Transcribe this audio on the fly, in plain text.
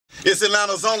It's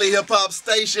Atlanta's only hip-hop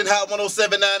station, Hot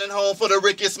 107.9 and home for the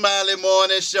Ricky Smiley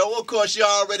Morning Show. Of course, you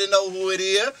already know who it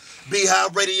is.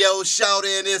 Beehive Radio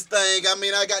shouting this thing. I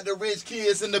mean, I got the rich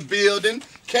kids in the building.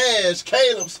 Cash,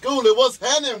 Caleb, Schoolie, what's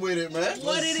happening with it, man?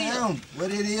 What it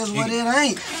is, what it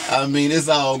ain't. I mean, it's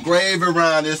all gravy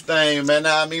around this thing, man.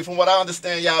 Now, I mean, from what I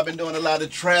understand, y'all been doing a lot of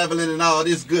traveling and all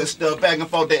this good stuff back and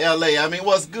forth to L.A. I mean,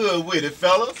 what's good with it,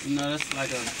 fellas? You know, that's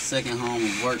like a second home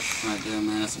of work right there,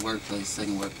 man. That's a workplace,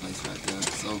 second workplace right there.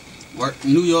 So, work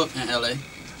New York and L.A.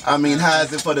 I mean, how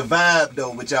is it for the vibe,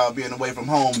 though, with y'all being away from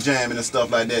home, jamming and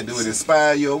stuff like that? Do it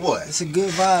inspire you or what? It's a good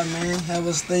vibe, man. Have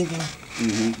us thinking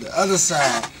the other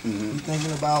side. We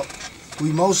thinking about,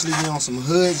 we mostly be on some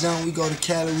hood zone. We go to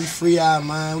Cali, we free our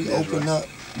mind, we That's open right. up.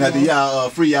 Now, do y'all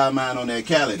free y'all mind on that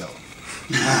Cali, though?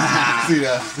 See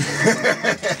that?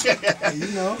 You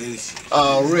know.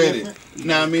 Already.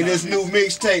 Now, I mean, this new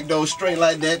mixtape, though, Straight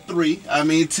Like That 3. I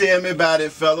mean, tell me about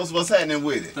it, fellas. What's happening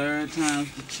with it? Third time's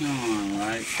the charm,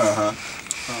 right?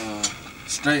 Uh-huh.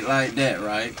 Straight Like That,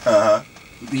 right? Uh-huh.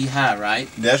 Be high, right?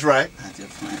 That's right. I just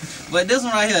playing. But this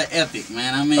one right here, epic,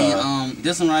 man. I mean,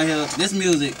 this one right here, this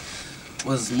music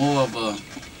was more of a,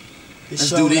 let's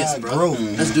do this, bro.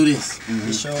 Let's do this.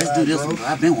 Let's do this one, bro.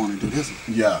 I've been wanting to do this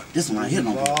one. Yeah. This one right here,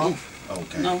 no.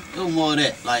 Okay. No, it was more of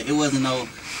that. Like, it wasn't no,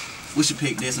 we should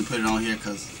pick this and put it on here,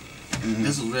 because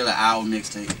this was really our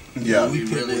mixtape. Yeah. We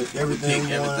really picked everything,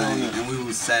 everything, and we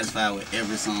was satisfied with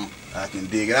every song. I can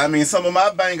dig it. I mean, some of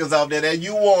my bangers out there that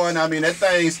you won, I mean, that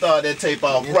thing started that tape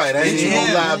off right. I ain't even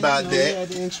gonna lie about that.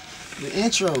 The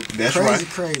intro.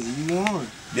 That's Crazy. You won.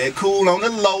 That Cool on the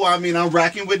Low, I mean, I'm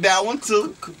rocking with that one,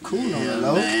 too. Cool on the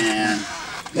low. Man.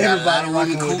 Everybody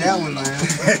rocking with that one, man.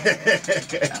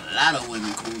 Got a lot of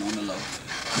women cool on the low.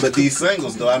 But these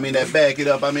singles, though, I mean, that Back It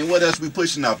Up, I mean, what else we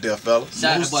pushing out there, fellas?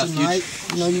 Shout out to Tonight,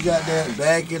 you know, you got that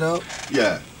Back It Up.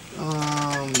 Yeah.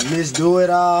 Miss Do It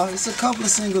All. It's a couple of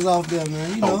singles off there,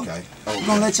 man. You know. Okay. We're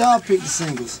gonna let y'all pick the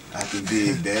singles. I can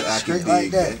dig that. I can Straight like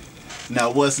dig that.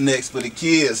 Now, what's next for the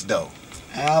kids, though?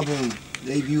 Album,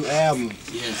 debut album.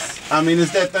 Yes. I mean,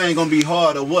 is that thing gonna be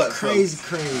hard or what? Crazy.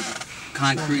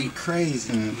 Concrete,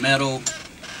 Crazy. metal,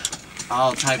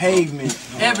 all type Pavement.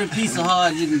 of every piece of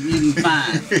hard you can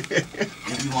find.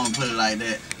 If you want to put it like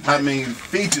that. I mean,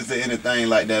 features or anything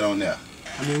like that on there?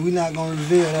 I mean, we're not gonna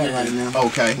reveal that right now.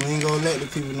 Okay. We ain't gonna let the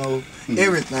people know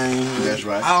everything. That's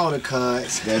right. All the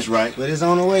cards. That's right. But it's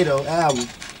on the way though, album.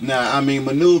 Now, I mean,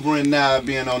 maneuvering now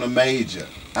being on a major.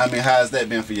 I mean, how's that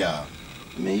been for y'all?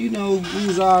 I mean, you know, we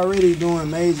was already doing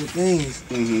major things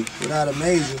without a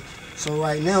major. So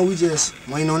right now we just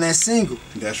waiting on that single.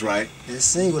 That's right. That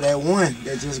single, that one,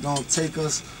 that just gonna take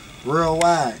us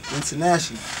worldwide,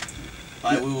 international.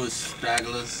 Like we was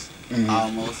stragglers,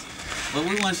 almost. But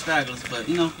we weren't stragglers, but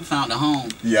you know, we found a home.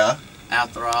 Yeah.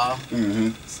 After all.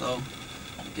 So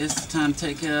it's time to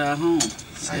take care of our home.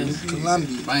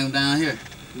 Columbia. Bring them down here.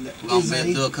 We're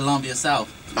gonna do a Columbia South.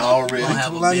 Already. We're gonna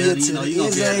have a building, you know, you're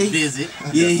gonna be able to visit.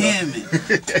 You hear me?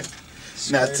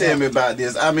 Now tell me about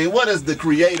this. I mean, what is the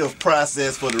creative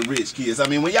process for the rich kids? I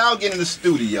mean, when y'all get in the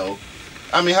studio,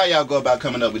 I mean, how y'all go about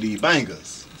coming up with these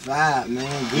bangers? Vibe,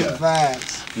 man. Good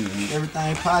vibes.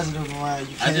 Everything positive around.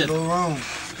 You can't go wrong.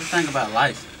 Just think about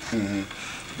life.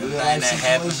 Everything that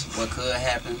happened, what could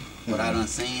happen, what I done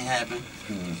seen happen,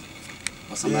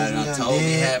 what somebody done told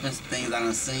me happens, things I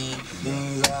done seen.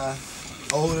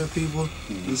 Things older people,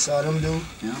 we saw them do.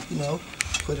 Yeah. You know,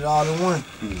 put it all in one.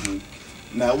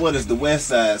 Now, what is the West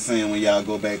Side saying when y'all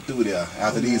go back through there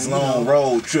after these long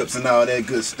road trips and all that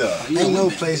good stuff? Ain't no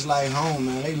place like home,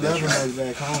 man. They loving us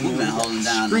back home. We've been holding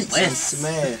down the West.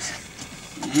 Smash.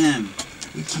 Yeah.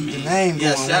 We keep the name going.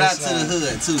 Yeah, shout out to the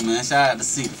hood too, man. Shout out to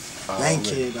Cedar.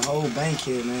 Bankhead, the whole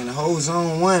Bankhead, man. The whole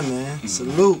Zone 1, man.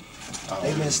 Salute.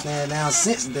 They been standing down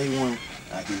since day one.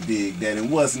 I can dig that. And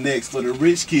what's next for the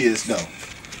rich kids, though?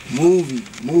 Movies,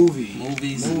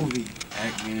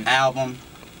 album,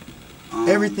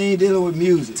 everything dealing with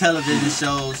music, television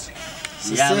shows,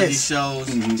 reality shows,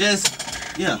 just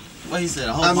what he said,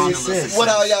 a whole bundle of success. What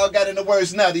all y'all got in the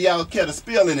works now? Do y'all care to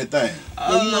spill anything?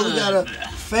 Yeah, you know we got a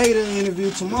Fader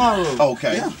interview tomorrow.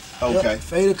 Okay. Yeah. Okay. Yep.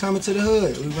 Fader coming to the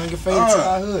hood. We bringing Fader to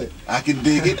our hood. I can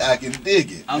dig it. I can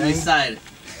dig it. I'm excited.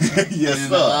 Yes,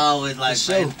 sir. I always like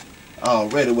Fader.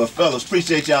 Already. Well, fellas,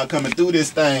 appreciate y'all coming through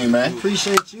this thing, man.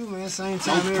 Appreciate you, man. Same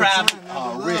time every time.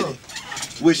 Already.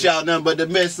 Wish y'all nothing but the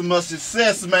best of much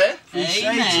success, man.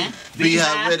 Amen.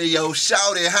 Beehive Radio,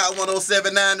 shout it, Hot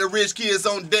 107.9, the rich kids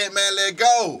on deck, man. Let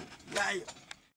go. Right.